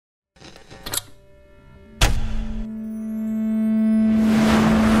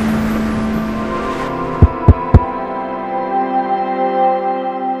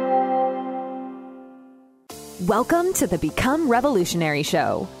Welcome to the Become Revolutionary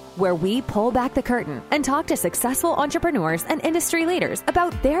Show, where we pull back the curtain and talk to successful entrepreneurs and industry leaders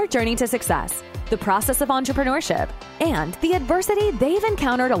about their journey to success, the process of entrepreneurship, and the adversity they've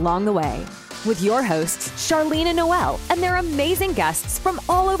encountered along the way. With your hosts, Charlene and Noelle, and their amazing guests from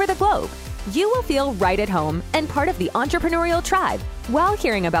all over the globe, you will feel right at home and part of the entrepreneurial tribe while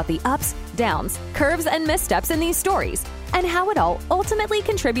hearing about the ups, downs, curves, and missteps in these stories and how it all ultimately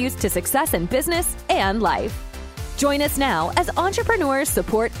contributes to success in business and life. Join us now as entrepreneurs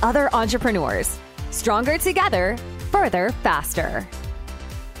support other entrepreneurs. Stronger together, further, faster.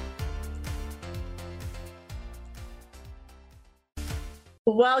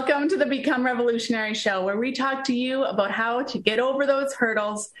 Welcome to the Become Revolutionary Show, where we talk to you about how to get over those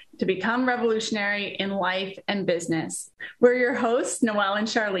hurdles to become revolutionary in life and business. We're your hosts, Noelle and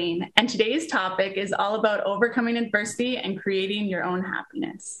Charlene, and today's topic is all about overcoming adversity and creating your own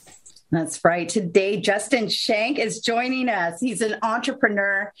happiness. That's right. Today, Justin Schenck is joining us. He's an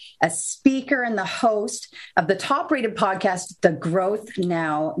entrepreneur, a speaker, and the host of the top-rated podcast, The Growth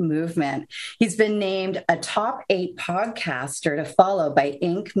Now Movement. He's been named a top 8 podcaster to follow by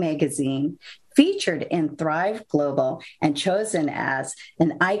Inc. magazine, featured in Thrive Global, and chosen as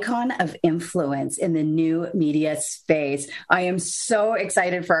an icon of influence in the new media space. I am so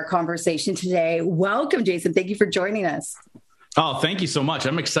excited for our conversation today. Welcome, Jason. Thank you for joining us. Oh, thank you so much.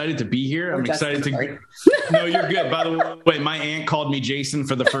 I'm excited to be here. I'm excited to. No, you're good. By the way, my aunt called me Jason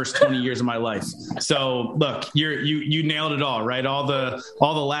for the first 20 years of my life. So look, you nailed it all, right? All the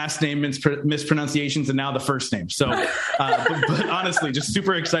last name mispronunciations and now the first name. So, but honestly, just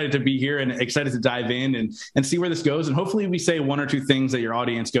super excited to be here and excited to dive in and see where this goes. And hopefully we say one or two things that your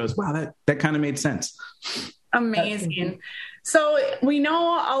audience goes, wow, that kind of made sense. Amazing. So we know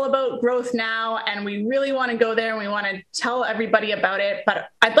all about growth now, and we really want to go there and we want to tell everybody about it. But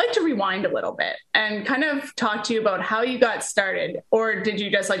I'd like to rewind a little bit and kind of talk to you about how you got started. Or did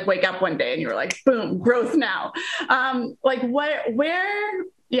you just wake up one day and you were like, boom, growth now? Where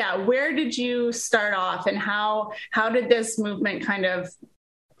did you start off, and how did this movement kind of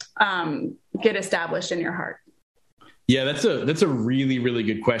get established in your heart? Yeah, that's a really, really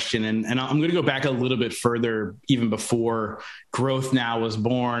good question. And I'm going to go back a little bit further, even before Growth Now was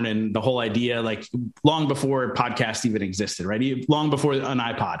born and the whole idea, long before podcasts even existed, right? Long before an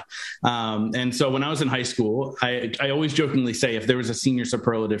iPod. And so when I was in high school, I always jokingly say, if there was a senior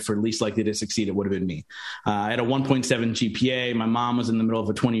superlative for least likely to succeed, it would have been me. I had a 1.7 GPA. My mom was in the middle of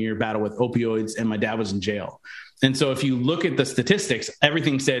a 20-year battle with opioids, and my dad was in jail. And so if you look at the statistics,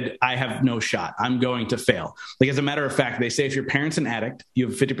 everything said, I have no shot. I'm going to fail. As a matter of fact, they say if your parent's an addict, you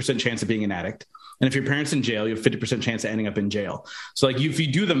have a 50% chance of being an addict. And if your parent's in jail, you have a 50% chance of ending up in jail. So if you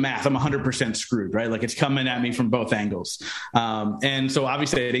do the math, I'm 100% screwed, right? It's coming at me from both angles. And so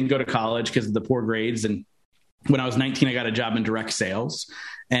obviously I didn't go to college because of the poor grades. And when I was 19, I got a job in direct sales.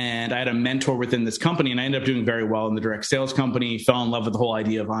 And I had a mentor within this company, and I ended up doing very well in the direct sales company, fell in love with the whole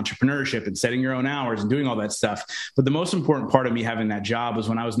idea of entrepreneurship and setting your own hours and doing all that stuff. But the most important part of me having that job was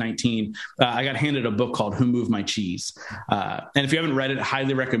when I was 19, I got handed a book called Who Moved My Cheese? And if you haven't read it, I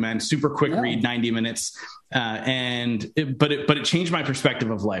highly recommend. Super quick read, 90 minutes. But it changed my perspective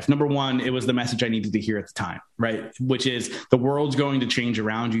of life. Number one, it was the message I needed to hear at the time, right? Which is the world's going to change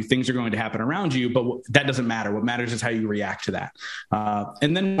around you. Things are going to happen around you, but that doesn't matter. What matters is how you react to that.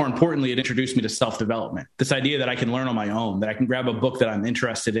 And then more importantly, it introduced me to self-development. This idea that I can learn on my own, that I can grab a book that I'm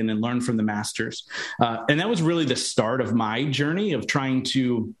interested in and learn from the masters. And that was really the start of my journey of trying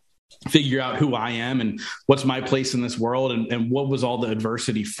to figure out who I am and what's my place in this world and what was all the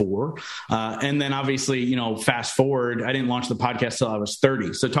adversity for. And then obviously, fast forward, I didn't launch the podcast till I was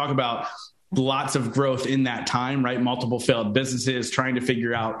 30. So talk about lots of growth in that time, right? Multiple failed businesses, trying to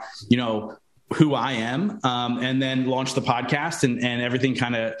figure out, who I am, and then launch the podcast and everything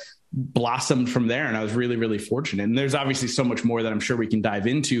kind of blossomed from there. And I was really, really fortunate. And there's obviously so much more that I'm sure we can dive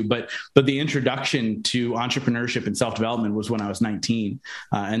into, but the introduction to entrepreneurship and self-development was when I was 19.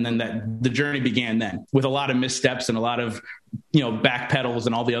 And then the journey began then with a lot of missteps and a lot of, back pedals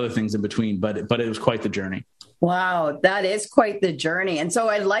and all the other things in between, but it was quite the journey. Wow, that is quite the journey. And so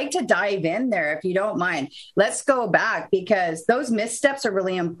I'd like to dive in there, if you don't mind. Let's go back, because those missteps are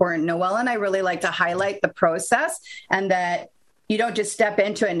really important. Noelle and I really like to highlight the process, and that you don't just step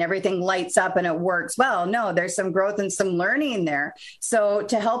into it and everything lights up and it works well. No, there's some growth and some learning there. So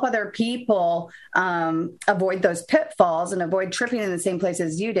to help other people avoid those pitfalls and avoid tripping in the same place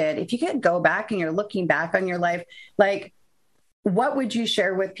as you did, if you could go back and you're looking back on your life, what would you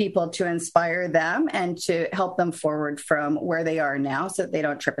share with people to inspire them and to help them forward from where they are now so that they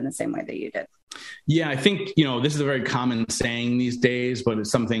don't trip in the same way that you did? Yeah, I think, this is a very common saying these days, but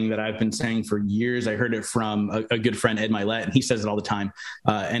it's something that I've been saying for years. I heard it from a good friend, Ed Milet, and he says it all the time.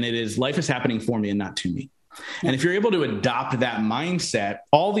 And it is, life is happening for me and not to me. And if you're able to adopt that mindset,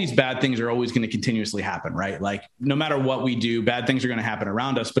 all these bad things are always going to continuously happen, right? Like no matter what we do, bad things are going to happen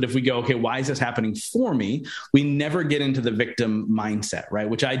around us. But if we go, okay, why is this happening for me? We never get into the victim mindset, right?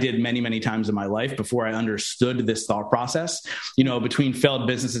 Which I did many, many times in my life before I understood this thought process, between failed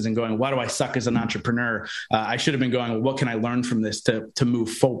businesses and going, why do I suck as an entrepreneur? I should have been going, well, what can I learn from this to move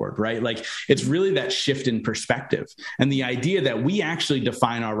forward, right? Like it's really that shift in perspective and the idea that we actually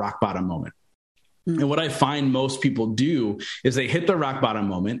define our rock bottom moment. And what I find most people do is they hit the rock bottom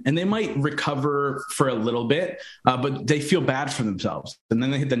moment and they might recover for a little bit, but they feel bad for themselves. And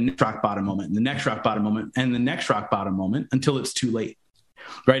then they hit the next rock bottom moment, and the next rock bottom moment, and the next rock bottom moment until it's too late.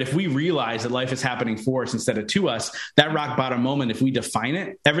 Right? If we realize that life is happening for us instead of to us, that rock bottom moment, if we define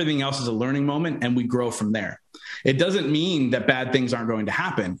it, everything else is a learning moment and we grow from there. It doesn't mean that bad things aren't going to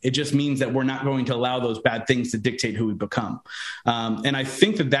happen. It just means that we're not going to allow those bad things to dictate who we become. And I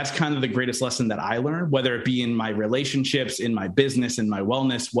think that that's kind of the greatest lesson that I learned, whether it be in my relationships, in my business, in my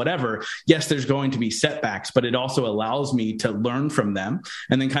wellness, whatever. Yes, there's going to be setbacks, but it also allows me to learn from them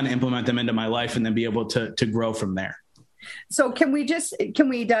and then kind of implement them into my life and then be able to grow from there. So can we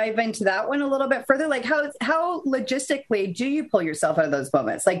dive into that one a little bit further? Like how logistically do you pull yourself out of those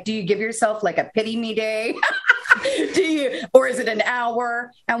moments? Like, do you give yourself like a pity me day? Or is it an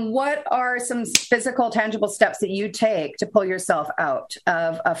hour? And what are some physical, tangible steps that you take to pull yourself out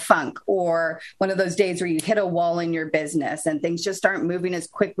of a funk or one of those days where you hit a wall in your business and things just aren't moving as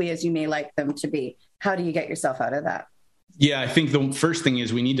quickly as you may like them to be? How do you get yourself out of that? Yeah, I think the first thing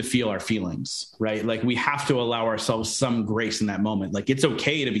is we need to feel our feelings, right? Like we have to allow ourselves some grace in that moment. Like it's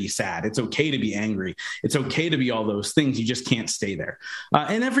okay to be sad. It's okay to be angry. It's okay to be all those things. You just can't stay there.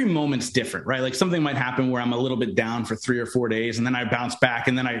 And every moment's different, right? Like something might happen where I'm a little bit down for 3 or 4 days and then I bounce back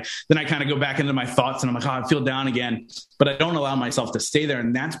and then I kind of go back into my thoughts and I'm like, oh, I feel down again, but I don't allow myself to stay there.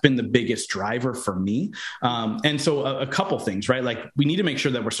 And that's been the biggest driver for me. And so a couple things, right? Like we need to make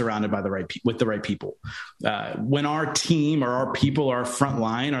sure that we're surrounded by with the right people. When our team or our people, our front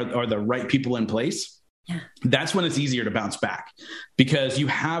line are the right people in place, that's when it's easier to bounce back because you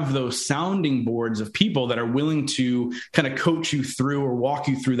have those sounding boards of people that are willing to kind of coach you through or walk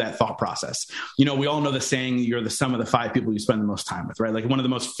you through that thought process. We all know the saying, you're the sum of the 5 people you spend the most time with, right? Like one of the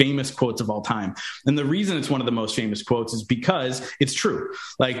most famous quotes of all time. And the reason it's one of the most famous quotes is because it's true.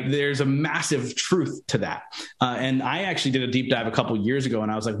 Like there's a massive truth to that. And I actually did a deep dive a couple of years ago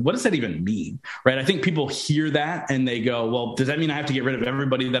and I was like, what does that even mean? Right? I think people hear that and they go, well, does that mean I have to get rid of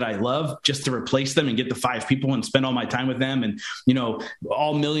everybody that I love just to replace them and get the 5 people and spend all my time with them and,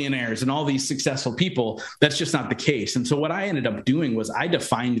 all millionaires and all these successful people? That's just not the case. And so what I ended up doing was I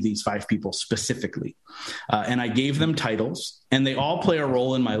defined these 5 people specifically and I gave them titles and they all play a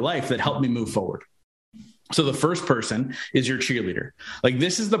role in my life that helped me move forward. So the first person is your cheerleader. Like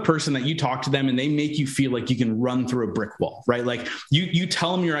this is the person that you talk to them and they make you feel like you can run through a brick wall, right? Like you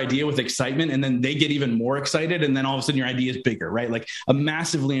tell them your idea with excitement and then they get even more excited. And then all of a sudden your idea is bigger, right? Like a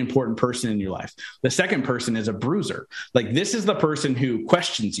massively important person in your life. The second person is a bruiser. Like this is the person who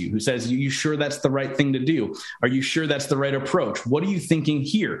questions you, who says, are you sure that's the right thing to do? Are you sure that's the right approach? What are you thinking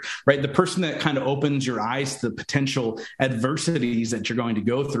here, right? The person that kind of opens your eyes to the potential adversities that you're going to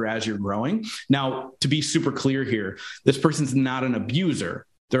go through as you're growing. Now, to be super clear here, this person's not an abuser.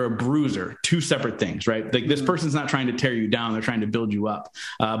 They're a bruiser, 2 separate things, right? Like this person's not trying to tear you down. They're trying to build you up,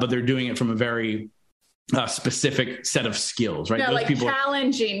 but they're doing it from a very specific set of skills, right? Yeah, those like people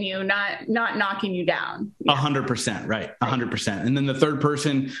challenging you, not knocking you down. 100%, right? 100%. And then the third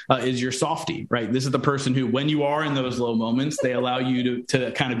person is your softie, right? This is the person who, when you are in those low moments, they allow you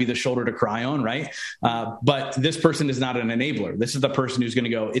to kind of be the shoulder to cry on, right? But this person is not an enabler. This is the person who's going to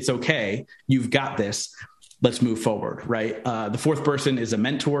go, it's okay. You've got this. Let's move forward, right? The fourth person is a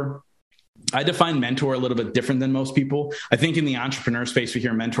mentor. I define mentor a little bit different than most people. I think in the entrepreneur space, we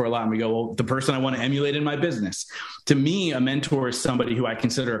hear mentor a lot and we go, well, the person I want to emulate in my business. To me, a mentor is somebody who I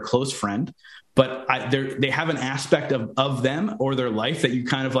consider a close friend, but they have an aspect of them or their life that you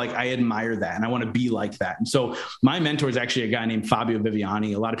kind of like, I admire that and I want to be like that. And so my mentor is actually a guy named Fabio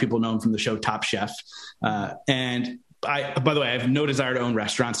Viviani. A lot of people know him from the show Top Chef. And by the way, I have no desire to own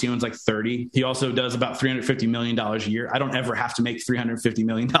restaurants. He owns like 30. He also does about $350 million a year. I don't ever have to make $350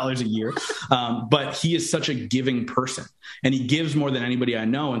 million a year. But he is such a giving person, and he gives more than anybody I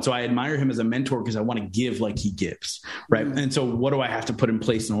know. And so I admire him as a mentor because I want to give like he gives. Right. Mm-hmm. And so what do I have to put in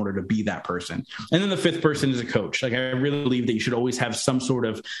place in order to be that person? And then the fifth person is a coach. Like, I really believe that you should always have some sort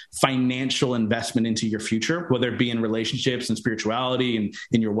of financial investment into your future, whether it be in relationships and spirituality and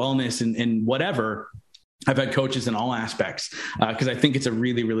in your wellness and whatever. I've had coaches in all aspects because I think it's a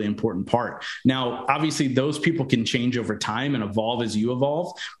really, really important part. Now, obviously, those people can change over time and evolve as you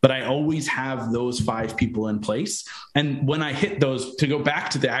evolve, but I always have those 5 people in place. And when I hit those, to go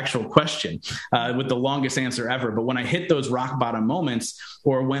back to the actual question with the longest answer ever, but when I hit those rock bottom moments,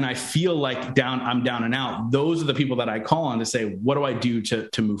 or when I feel like I'm down and out, those are the people that I call on to say, what do I do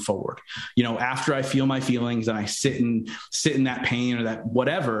to move forward? You know, after I feel my feelings and I sit in that pain or that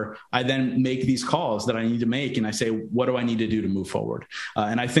whatever, I then make these calls that I need to make. And I say, what do I need to do to move forward?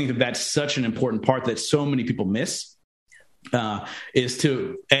 And I think that that's such an important part that so many people miss, is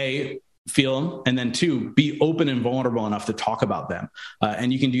to feel them, and then 2, be open and vulnerable enough to talk about them.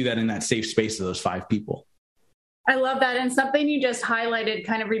 And you can do that in that safe space of those 5 people. I love that. And something you just highlighted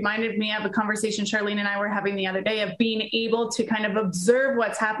kind of reminded me of a conversation Charlene and I were having the other day, of being able to kind of observe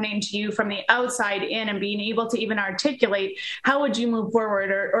what's happening to you from the outside in, and being able to even articulate, how would you move forward,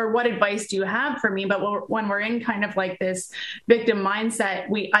 or what advice do you have for me? But when we're in kind of like this victim mindset,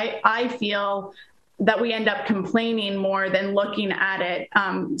 I feel that we end up complaining more than looking at it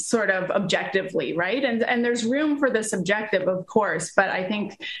sort of objectively, right? And there's room for the subjective, of course, but I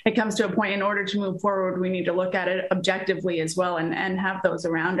think it comes to a point, in order to move forward, we need to look at it objectively as well, and have those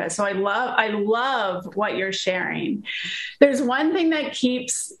around us. So I love what you're sharing. There's one thing that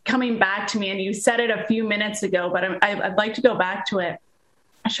keeps coming back to me, and you said it a few minutes ago, but I'd like to go back to it.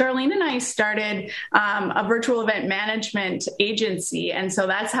 Charlene and I started a virtual event management agency. And so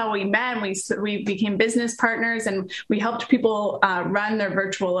that's how we met. We became business partners, and we helped people run their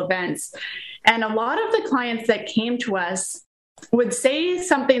virtual events. And a lot of the clients that came to us would say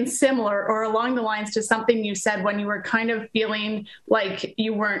something similar or along the lines to something you said when you were kind of feeling like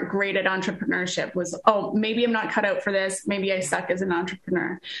you weren't great at entrepreneurship, was, oh, maybe I'm not cut out for this. Maybe I suck as an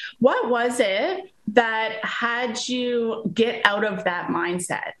entrepreneur. What was it that had you get out of that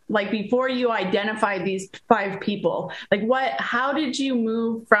mindset? Like, before you identified these 5 people, like how did you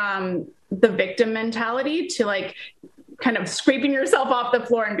move from the victim mentality to like kind of scraping yourself off the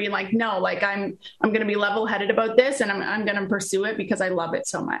floor and being like, no, like I'm going to be level-headed about this, and I'm going to pursue it because I love it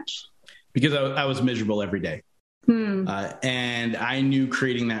so much? Because I was miserable every day. And I knew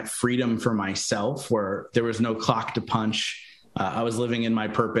creating that freedom for myself, where there was no clock to punch, I was living in my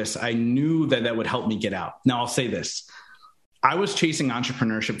purpose, I knew that would help me get out. Now, I'll say this. I was chasing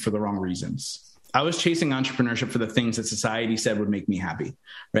entrepreneurship for the wrong reasons. I was chasing entrepreneurship for the things that society said would make me happy,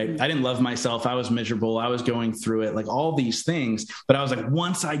 right? I didn't love myself. I was miserable. I was going through it, like all these things. But I was like,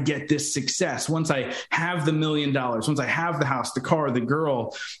 once I get this success, once I have the $1 million, once I have the house, the car, the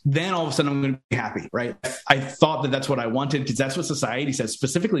girl, then all of a sudden I'm going to be happy, right? I thought that that's what I wanted, because that's what society says,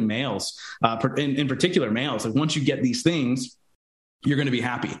 specifically males, in particular males. Like, once you get these things, you're going to be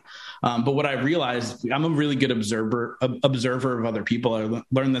happy. But what I realized, I'm a really good observer of other people. I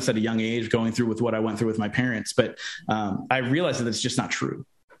learned this at a young age, going through with what I went through with my parents. But I realized that it's just not true,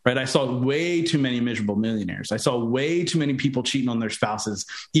 right? I saw way too many miserable millionaires. I saw way too many people cheating on their spouses,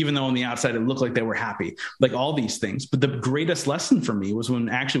 even though on the outside it looked like they were happy, like all these things. But the greatest lesson for me was when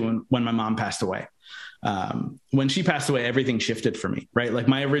my mom passed away. When she passed away, everything shifted for me, right? Like,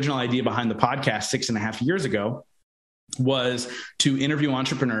 my original idea behind the podcast 6.5 years ago was to interview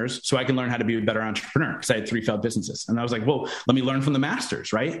entrepreneurs so I can learn how to be a better entrepreneur, because I had 3 failed businesses. And I was like, well, let me learn from the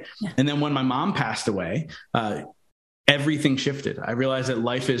masters, right? Yeah. And then when my mom passed away, everything shifted. I realized that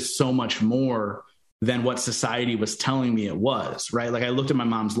life is so much more than what society was telling me it was, right? Like, I looked at my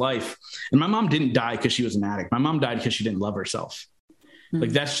mom's life, and my mom didn't die because she was an addict. My mom died because she didn't love herself. Mm-hmm. Like,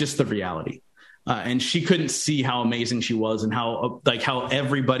 that's just the reality. And she couldn't see how amazing she was, and how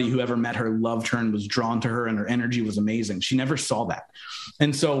everybody who ever met her loved her and was drawn to her, and her energy was amazing. She never saw that.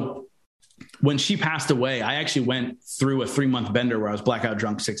 And so when she passed away, I actually went through a 3-month bender where I was blackout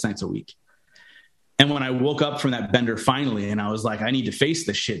drunk 6 nights a week. And when I woke up from that bender finally, and I was like, I need to face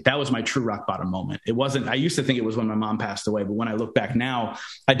this shit, that was my true rock bottom moment. It wasn't, I used to think it was when my mom passed away, but when I look back now,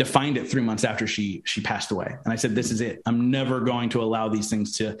 I defined it 3 months after she passed away. And I said, this is it. I'm never going to allow these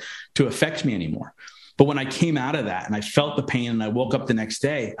things to affect me anymore. But when I came out of that and I felt the pain and I woke up the next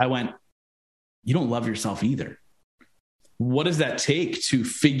day, I went, you don't love yourself either. What does that take to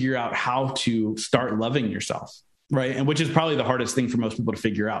figure out how to start loving yourself? Right. And which is probably the hardest thing for most people to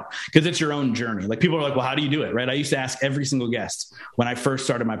figure out, because it's your own journey. Like, people are like, well, how do you do it? Right. I used to ask every single guest when I first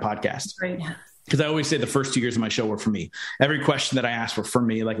started my podcast. Right. Because I always say the first 2 years of my show were for me. Every question that I asked were for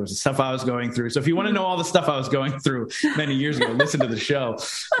me. Like, it was the stuff I was going through. So if you want to know all the stuff I was going through many years ago, listen to the show.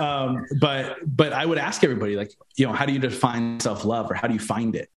 But I would ask everybody, like, how do you define self-love, or how do you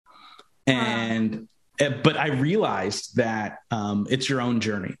find it? But I realized that it's your own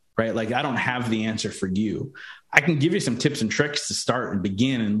journey, right? Like, I don't have the answer for you. I can give you some tips and tricks to start and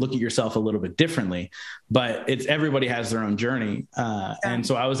begin and look at yourself a little bit differently, but everybody has their own journey. And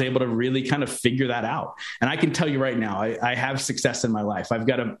so I was able to really kind of figure that out. And I can tell you right now, I have success in my life. I've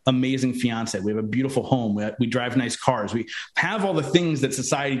got an amazing fiance. We have a beautiful home. We drive nice cars. We have all the things that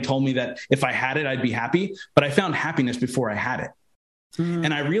society told me that if I had it, I'd be happy, but I found happiness before I had it.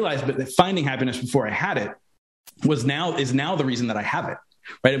 And I realized that finding happiness before I had it is now the reason that I have it.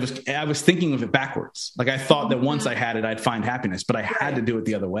 Right. I was thinking of it backwards. Like, I thought that once I had it, I'd find happiness, but I had to do it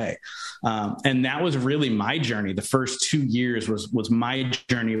the other way. And that was really my journey. The first 2 years was my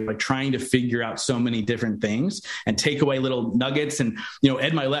journey, like trying to figure out so many different things and take away little nuggets. And,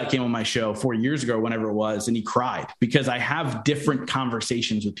 Ed Milet came on my show 4 years ago, whenever it was, and he cried because I have different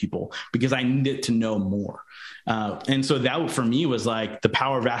conversations with people because I needed to know more. And so that for me was like the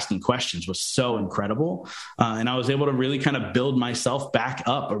power of asking questions was so incredible. And I was able to really kind of build myself back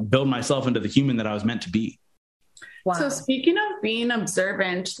up, or build myself into the human that I was meant to be. Wow. So speaking of being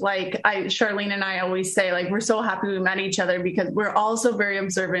observant, like Charlene and I always say, like, we're so happy we met each other because we're also very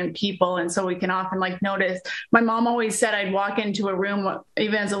observant people. And so we can often notice. My mom always said I'd walk into a room,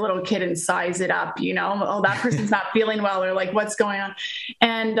 even as a little kid, and size it up, oh, that person's not feeling well, or like, what's going on.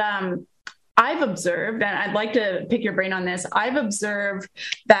 And, I've observed, and I'd like to pick your brain on this. I've observed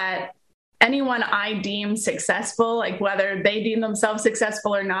that anyone I deem successful, like whether they deem themselves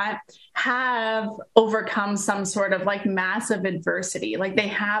successful or not, have overcome some sort of massive adversity. Like, they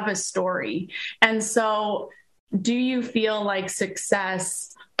have a story. And so do you feel like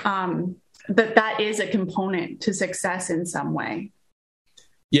success, that is a component to success in some way?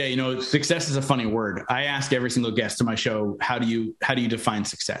 Yeah. Success is a funny word. I ask every single guest on my show, how do you define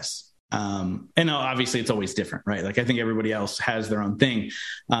success? And obviously it's always different, right? Like, I think everybody else has their own thing.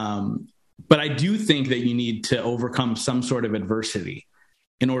 But I do think that you need to overcome some sort of adversity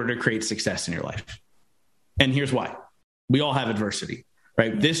in order to create success in your life. And here's why. We all have adversity,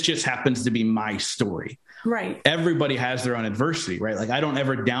 right? This just happens to be my story. Right. Everybody has their own adversity, right? Like, I don't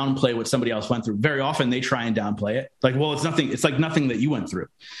ever downplay what somebody else went through. Very often they try and downplay it. Like, well, it's nothing. It's like nothing that you went through.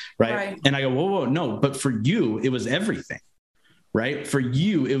 Right. And I go, whoa, no, but for you, it was everything. Right. For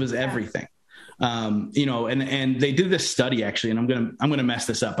you, it was everything. And they did this study actually, and I'm going to mess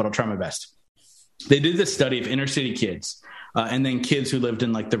this up, but I'll try my best. They did this study of inner city kids, and then kids who lived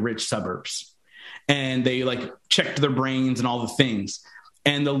in the rich suburbs, and they checked their brains and all the things.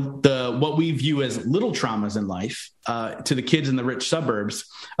 And the what we view as little traumas in life to the kids in the rich suburbs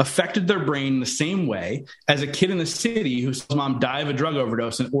affected their brain the same way as a kid in the city whose mom died of a drug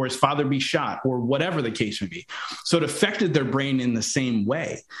overdose or his father be shot or whatever the case may be. So it affected their brain in the same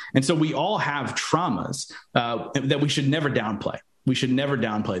way. And so we all have traumas that we should never downplay. We should never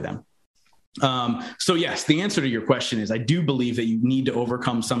downplay them. So yes, the answer to your question is I do believe that you need to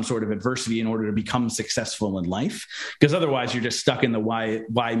overcome some sort of adversity in order to become successful in life, because otherwise you're just stuck in the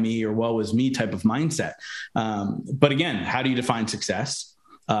why me or woe is me type of mindset. But again, how do you define success?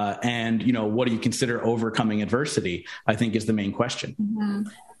 And what do you consider overcoming adversity? I think is the main question.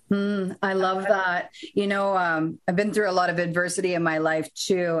 Mm-hmm. I love that. I've been through a lot of adversity in my life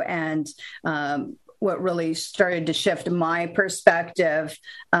too. And, what really started to shift my perspective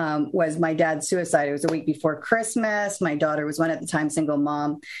was my dad's suicide. It was a week before Christmas. My daughter was one at the time, single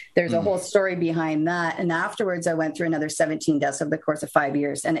mom. There's a whole story behind that. And afterwards, I went through another 17 deaths over the course of 5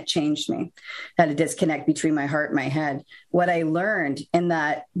 years, and it changed me. I had a disconnect between my heart and my head. What I learned in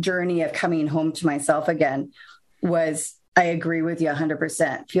that journey of coming home to myself again was, I agree with you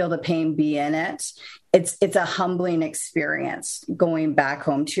 100%. Feel the pain, be in it. It's a humbling experience going back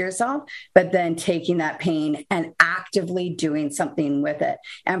home to yourself, but then taking that pain and actively doing something with it.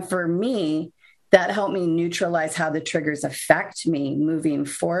 And for me, that helped me neutralize how the triggers affect me moving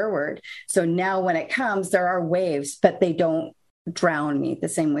forward. So now when it comes, there are waves, but they don't drown me the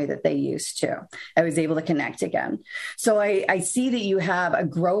same way that they used to. I was able to connect again. So I see that you have a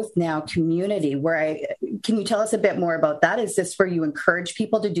growth now community can you tell us a bit more about that? Is this where you encourage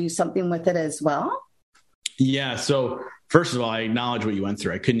people to do something with it as well? Yeah. So first of all, I acknowledge what you went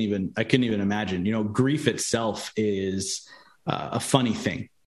through. I couldn't even imagine, grief itself is a funny thing.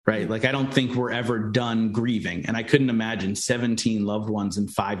 right? Like, I don't think we're ever done grieving. And I couldn't imagine 17 loved ones in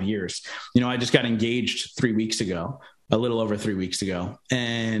 5 years. I just got engaged 3 weeks ago, a little over 3 weeks ago.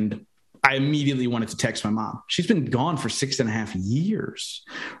 And I immediately wanted to text my mom. She's been gone for 6.5 years,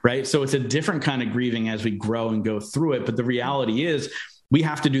 right? So it's a different kind of grieving as we grow and go through it. But the reality is, we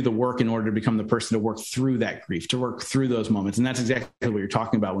have to do the work in order to become the person to work through that grief, to work through those moments. And that's exactly what you're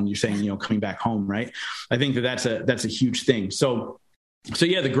talking about when you're saying, coming back home, right? I think that's a huge thing. So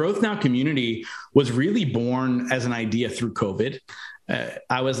yeah, the Growth Now community was really born as an idea through COVID.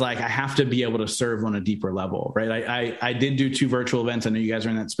 I was like, I have to be able to serve on a deeper level, right? I did do 2 virtual events. I know you guys are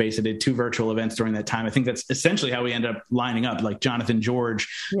in that space. I did 2 virtual events during that time. I think that's essentially how we ended up lining up. Like Jonathan George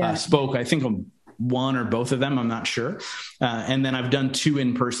spoke, I think, on 1 or both of them, I'm not sure. And then I've done 2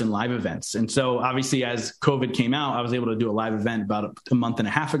 in-person live events. And so obviously as COVID came out, I was able to do a live event about a month and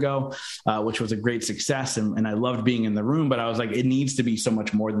a half ago, which was a great success. And I loved being in the room, but I was like, it needs to be so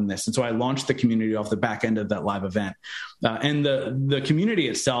much more than this. And so I launched the community off the back end of that live event. And the community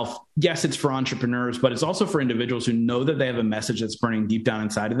itself, yes, it's for entrepreneurs, but it's also for individuals who know that they have a message that's burning deep down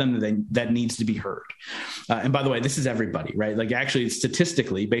inside of them that needs to be heard. And by the way, this is everybody, right? Like, actually,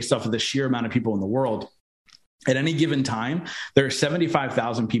 statistically, based off of the sheer amount of people in the world, at any given time, there are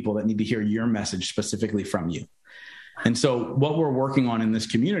 75,000 people that need to hear your message specifically from you. And so what we're working on in this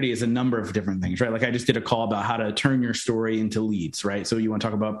community is a number of different things, right? Like, I just did a call about how to turn your story into leads, right? So you want to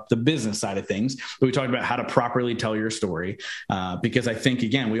talk about the business side of things, but we talked about how to properly tell your story. Because I think,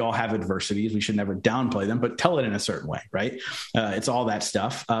 again, we all have adversities. We should never downplay them, but tell it in a certain way, right? It's all that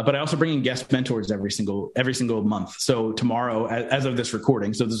stuff. But I also bring in guest mentors every single month. So tomorrow, as of this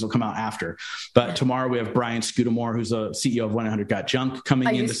recording, so this will come out after, but tomorrow we have Brian Scudamore, who's a CEO of 1-800 Got Junk,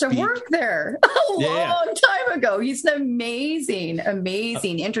 coming in to speak. I used to work there a long time ago. He's amazing,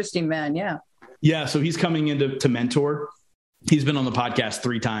 interesting man. Yeah. So he's coming in to mentor. He's been on the podcast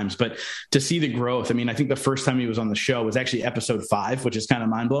 3 times, but to see the growth, I mean, I think the first time he was on the show was actually episode 5, which is kind of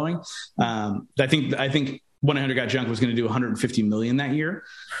mind blowing. I think 1-800 Got Junk was going to do 150 million that year.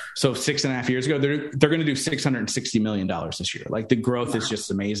 So 6.5 years ago, they're going to do $660 million this year. Like, the growth is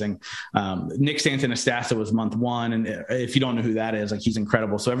just amazing. Nick Santanastasa was month 1. And if you don't know who that is, like, he's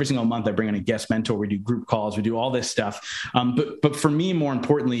incredible. So every single month I bring in a guest mentor, we do group calls, we do all this stuff. But for me, more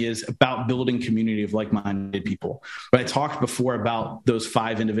importantly, is about building community of like-minded people. But I talked before about those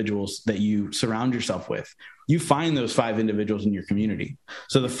 5 individuals that you surround yourself with. You find those 5 individuals in your community.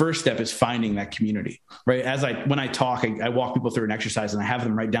 So the first step is finding that community, right? When I talk, I walk people through an exercise and I have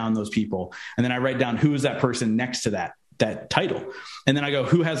them write down those people. And then I write down who is that person next to that title. And then I go,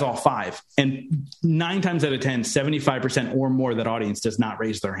 who has all 5? And 9 times out of 10, 75% or more of that audience does not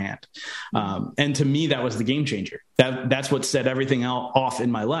raise their hand. And to me, that was the game changer. That's what set everything off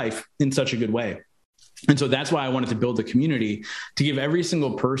in my life in such a good way. And so that's why I wanted to build a community to give every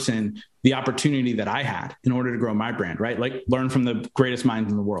single person the opportunity that I had in order to grow my brand, right? Like, learn from the greatest minds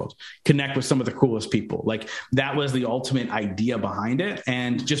in the world, connect with some of the coolest people. Like, that was the ultimate idea behind it.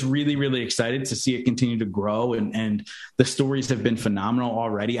 And just really, really excited to see it continue to grow. And the stories have been phenomenal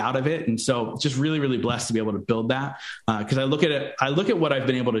already out of it. And so just really, really blessed to be able to build that. Cause I look at what I've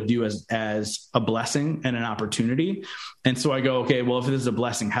been able to do as a blessing and an opportunity. And so I go, okay, well, if this is a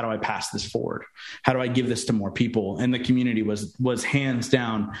blessing, how do I pass this forward? How do I give this to more people? And the community was hands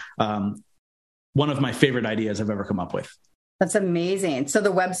down, one of my favorite ideas I've ever come up with. That's amazing. So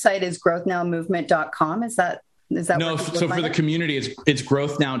the website is growthnowmovement.com. Is that no? So for the community, it's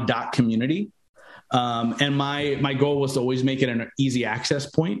growthnow.community. And my goal was to always make it an easy access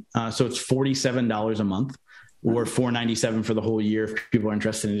point. So it's $47 a month, or $497 for the whole year if people are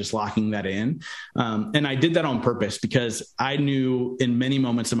interested in just locking that in. And I did that on purpose because I knew in many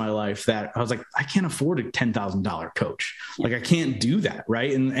moments in my life that I was like, I can't afford a $10,000 coach. Like, I can't do that.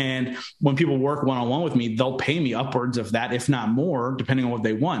 Right. And when people work one-on-one with me, they'll pay me upwards of that, if not more, depending on what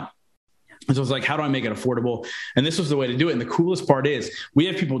they want. And so I was like, how do I make it affordable? And this was the way to do it. And the coolest part is we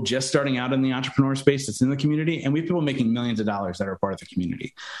have people just starting out in the entrepreneur space that's in the community, and we have people making millions of dollars that are part of the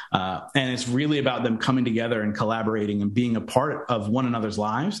community. And it's really about them coming together and collaborating and being a part of one another's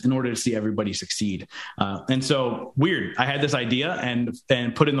lives in order to see everybody succeed. And so weird. I had this idea and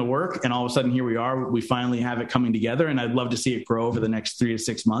put in the work, and all of a sudden here we are. We finally have it coming together, and I'd love to see it grow over the next 3 to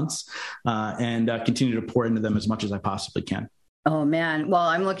 6 months and continue to pour into them as much as I possibly can. Oh, man. Well,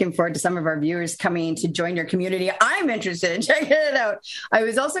 I'm looking forward to some of our viewers coming to join your community. I'm interested in checking it out. I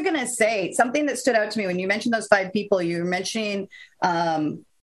was also going to say something that stood out to me when you mentioned those 5 people. You were mentioning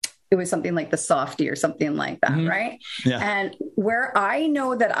it was something like the softie or something like that, right? Yeah. And where I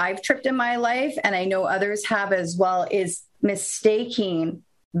know that I've tripped in my life, and I know others have as well, is mistaking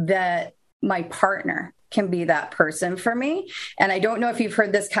that my partner can be that person for me. And I don't know if you've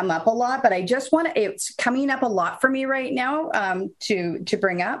heard this come up a lot, but I just want to, it's coming up a lot for me right now to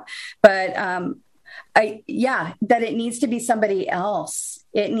bring up. But that it needs to be somebody else.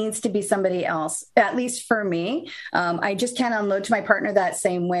 It needs to be somebody else, at least for me. I just can't unload to my partner that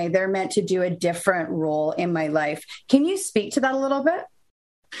same way. They're meant to do a different role in my life. Can you speak to that a little bit?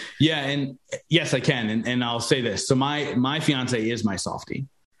 Yeah. And yes, I can. And I'll say this. So my fiance is my softie.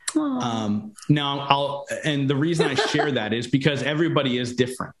 Now and the reason I share that is because everybody is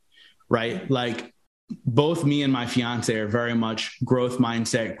different, right? Like both me and my fiance are very much growth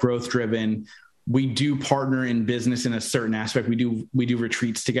mindset, growth driven. We do partner in business in a certain aspect. We do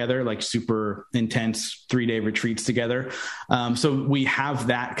retreats together, like super intense 3-day retreats together. So we have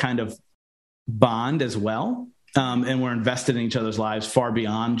that kind of bond as well. And we're invested in each other's lives far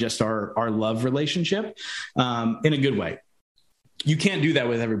beyond just our love relationship, in a good way. You can't do that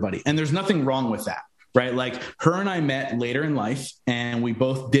with everybody. And there's nothing wrong with that, right? Like her and I met later in life and we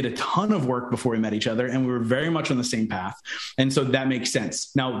both did a ton of work before we met each other and we were very much on the same path. And so that makes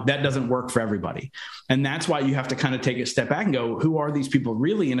sense. Now that doesn't work for everybody. And that's why you have to kind of take a step back and go, who are these people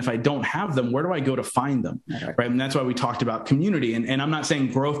really? And if I don't have them, where do I go to find them? Right. And that's why we talked about community. And I'm not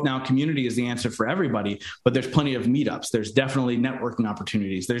saying growth now community is the answer for everybody, but there's plenty of meetups. There's definitely networking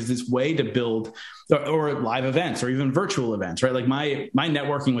opportunities. There's this way to build or live events or even virtual events, right? Like my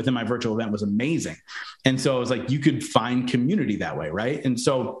networking within my virtual event was amazing. And so I was like, you could find community that way. Right. And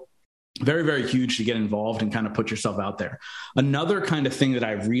so very, very huge to get involved and kind of put yourself out there. Another kind of thing that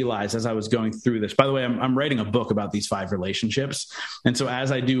I realized as I was going through this, by the way, I'm writing a book about these 5 relationships. And so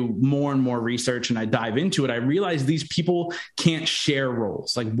as I do more and more research and I dive into it, I realize these people can't share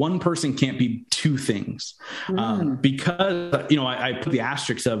roles. Like one person can't be 2 things because, I put the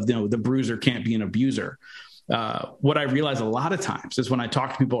asterisk of, the bruiser can't be an abuser. What I realize a lot of times is when I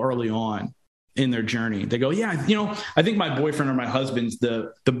talk to people early on in their journey, they go, yeah, I think my boyfriend or my husband's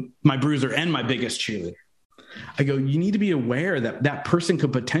my bruiser and my biggest cheerleader. I go, you need to be aware that that person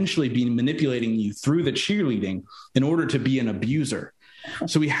could potentially be manipulating you through the cheerleading in order to be an abuser.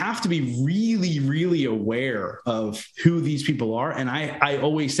 So we have to be really, really aware of who these people are. And I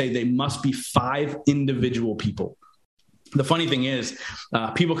always say they must be 5 individual people. The funny thing is,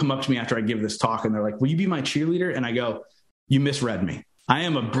 people come up to me after I give this talk and they're like, will you be my cheerleader? And I go, you misread me. I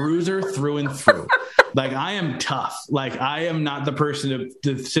am a bruiser through and through. Like I am tough. Like I am not the person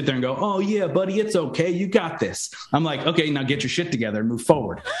to sit there and go, oh yeah, buddy, it's okay. You got this. I'm like, okay, now get your shit together and move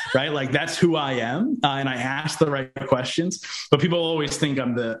forward. Right. Like that's who I am. And I ask the right questions, but people always think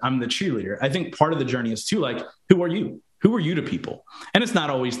I'm the cheerleader. I think part of the journey is too, like, who are you? Who are you to people? And it's not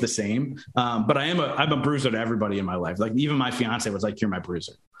always the same. But I'm a bruiser to everybody in my life. Like even my fiance was like, you're my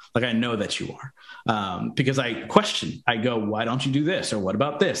bruiser. Like, I know that you are, because I question, I go, why don't you do this? Or what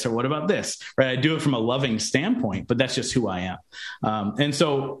about this? Or what about this? Right. I do it from a loving standpoint, but that's just who I am. And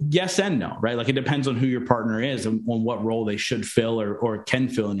so yes and no, right? Like it depends on who your partner is and on what role they should fill or can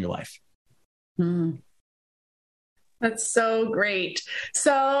fill in your life. That's so great.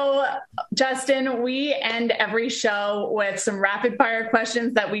 So, Justin, we end every show with some rapid fire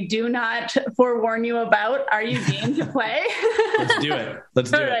questions that we do not forewarn you about. Are you game to play? Let's do it. Let's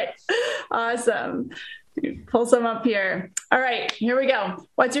do it. Awesome. Pull some up here. All right, here we go.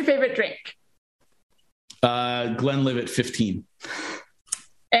 What's your favorite drink? Glenlivet 15.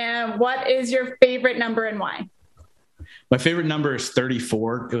 And what is your favorite number and why? My favorite number is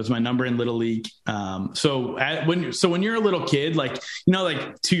 34. It was my number in Little League. So when you're a little kid, like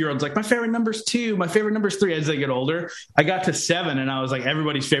 2-year-olds, like my favorite number is 2, my favorite number is 3. As I get older, I got to 7 and I was like,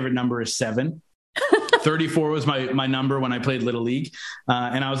 everybody's favorite number is 7. 34 was my number when I played Little League.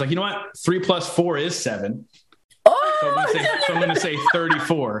 And I was like, you know what? 3 plus 4 is 7. So I'm going to say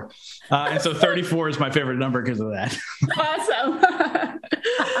 34. And so 34 is my favorite number because of that. Awesome.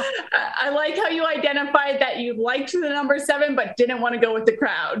 I like how you identified that you liked the number 7, but didn't want to go with the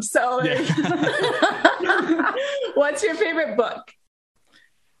crowd. So yeah. What's your favorite book?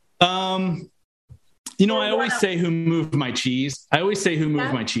 I always say Who Moved My Cheese.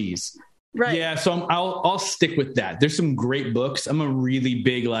 My cheese. Right. Yeah. So I'll stick with that. There's some great books. I'm a really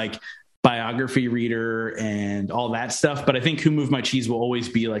big, biography reader and all that stuff. But I think Who Moved My Cheese will always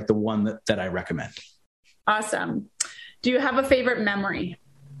be like the one that I recommend. Awesome. Do you have a favorite memory?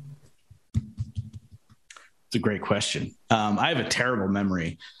 It's a great question. I have a terrible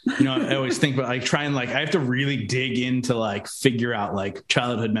memory. I always think about I have to really dig into figure out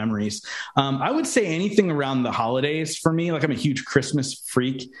childhood memories. I would say anything around the holidays for me. I'm a huge Christmas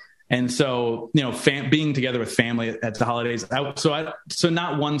freak. And so, being together with family at the holidays. So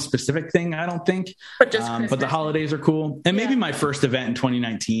not one specific thing, I don't think, but just but the holidays are cool. And maybe my first event in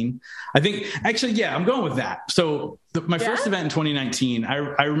 2019, I think actually, I'm going with that. So my first event in 2019,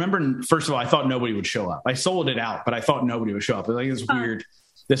 I remember, first of all, I thought nobody would show up. I sold it out, but I thought nobody would show up. It was like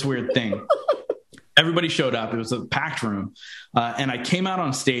this weird thing. Everybody showed up. It was a packed room. And I came out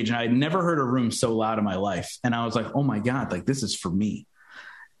on stage and I had never heard a room so loud in my life. And I was like, oh my God, like this is for me.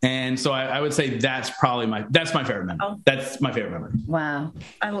 And so I would say that's my favorite memory. Oh. That's my favorite memory. Wow.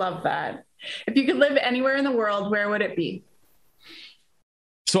 I love that. If you could live anywhere in the world, where would it be?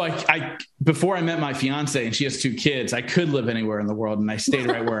 So I before I met my fiance and she has 2 kids, I could live anywhere in the world and I stayed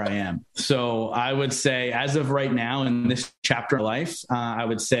right where I am. So I would say as of right now in this chapter of life, I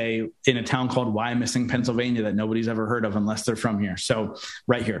would say in a town called Wyomissing, Pennsylvania, that nobody's ever heard of unless they're from here. So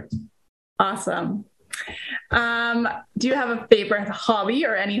right here. Awesome. Do you have a favorite hobby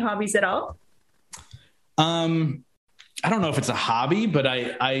or any hobbies at all? I don't know if it's a hobby, but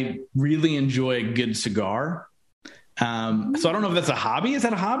I really enjoy a good cigar. So I don't know if that's a hobby. Is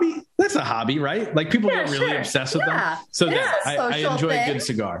that a hobby? That's a hobby, right? Like people get really obsessed with them. So I enjoy a good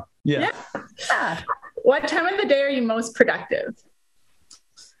cigar. Yeah. What time of the day are you most productive?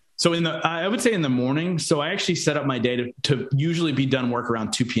 So I would say in the morning. So I actually set up my day to usually be done work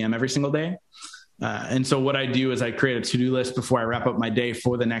around 2 p.m. every single day. And so what I do is I create a to-do list before I wrap up my day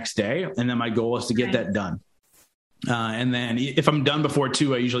for the next day. And then my goal is to get that done. And then if I'm done before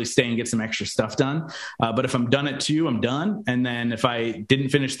 2, I usually stay and get some extra stuff done. But if I'm done at 2, I'm done. And then if I didn't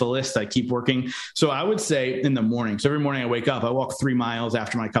finish the list, I keep working. So I would say in the morning. So every morning I wake up, I walk 3 miles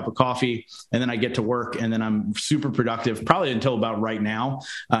after my cup of coffee, and then I get to work, and then I'm super productive, probably until about right now.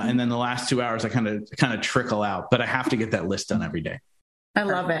 And then the last 2 hours, I kind of trickle out, but I have to get that list done every day. I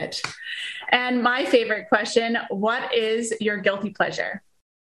love it. And my favorite question, what is your guilty pleasure?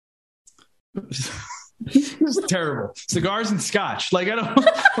 It's terrible. Cigars and scotch. Like I don't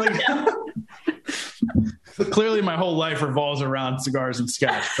clearly my whole life revolves around cigars and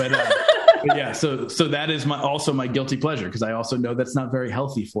scotch, but yeah, so that is also my guilty pleasure, because I also know that's not very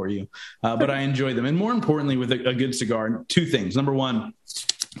healthy for you. But I enjoy them. And more importantly, with a good cigar, 2 things. Number one,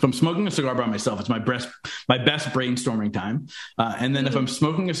 if I'm smoking a cigar by myself, it's my best brainstorming time. And then if I'm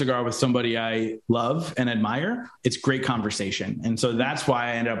smoking a cigar with somebody I love and admire, it's great conversation. And so that's why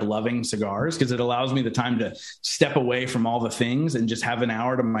I ended up loving cigars, because it allows me the time to step away from all the things and just have an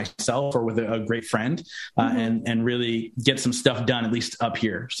hour to myself or with a great friend and really get some stuff done, at least up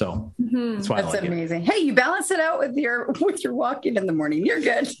here. So that's why that's amazing. Hey, you balance it out with your walking in the morning. You're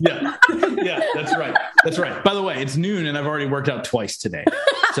good. Yeah, that's right. That's right. By the way, it's noon and I've already worked out twice today.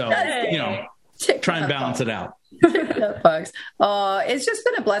 So, try and balance it out. It's just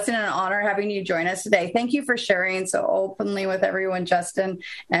been a blessing and an honor having you join us today. Thank you for sharing so openly with everyone, Justin.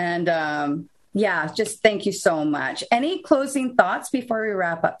 And just thank you so much. Any closing thoughts before we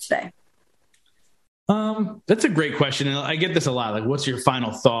wrap up today? That's a great question. And I get this a lot. Like, what's your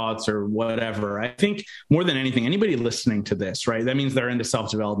final thoughts or whatever? I think more than anything, anybody listening to this, right? That means they're into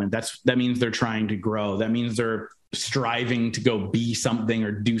self-development. That means they're trying to grow. That means they're striving to go be something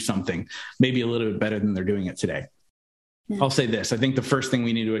or do something, maybe a little bit better than they're doing it today. Yeah. I'll say this. I think the first thing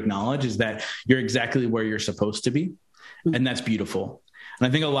we need to acknowledge is that you're exactly where you're supposed to be. And that's beautiful. And I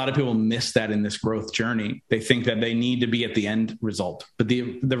think a lot of people miss that in this growth journey. They think that they need to be at the end result, but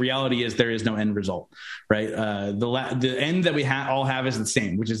the reality is there is no end result, right? The end that we all have is the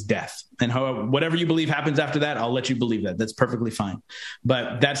same, which is death. And whatever you believe happens after that, I'll let you believe that. That's perfectly fine.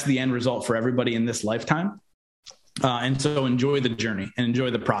 But that's the end result for everybody in this lifetime. And so enjoy the journey and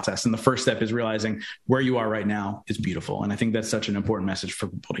enjoy the process. And the first step is realizing where you are right now is beautiful. And I think that's such an important message for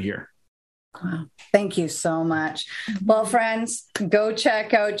people to hear. Wow. Thank you so much. Well, friends, go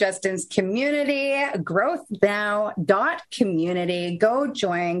check out Justin's community, growthnow.community. Go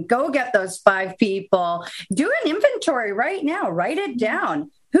join, go get those 5 people. Do an inventory right now. Write it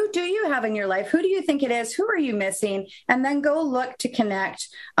down. Who do you have in your life? Who do you think it is? Who are you missing? And then go look to connect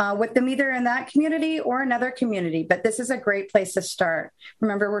with them either in that community or another community. But this is a great place to start.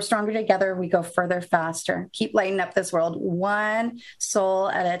 Remember, we're stronger together. We go further, faster. Keep lighting up this world one soul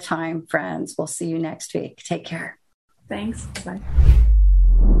at a time, friends. We'll see you next week. Take care. Thanks. Bye.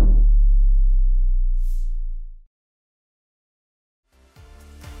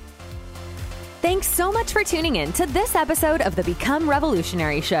 Thanks so much for tuning in to this episode of the Become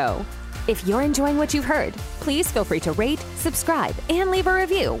Revolutionary Show. If you're enjoying what you've heard, please feel free to rate, subscribe, and leave a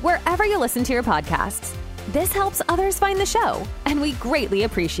review wherever you listen to your podcasts. This helps others find the show, and we greatly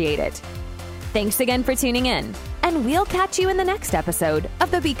appreciate it. Thanks again for tuning in, and we'll catch you in the next episode of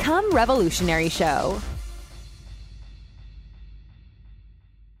the Become Revolutionary Show.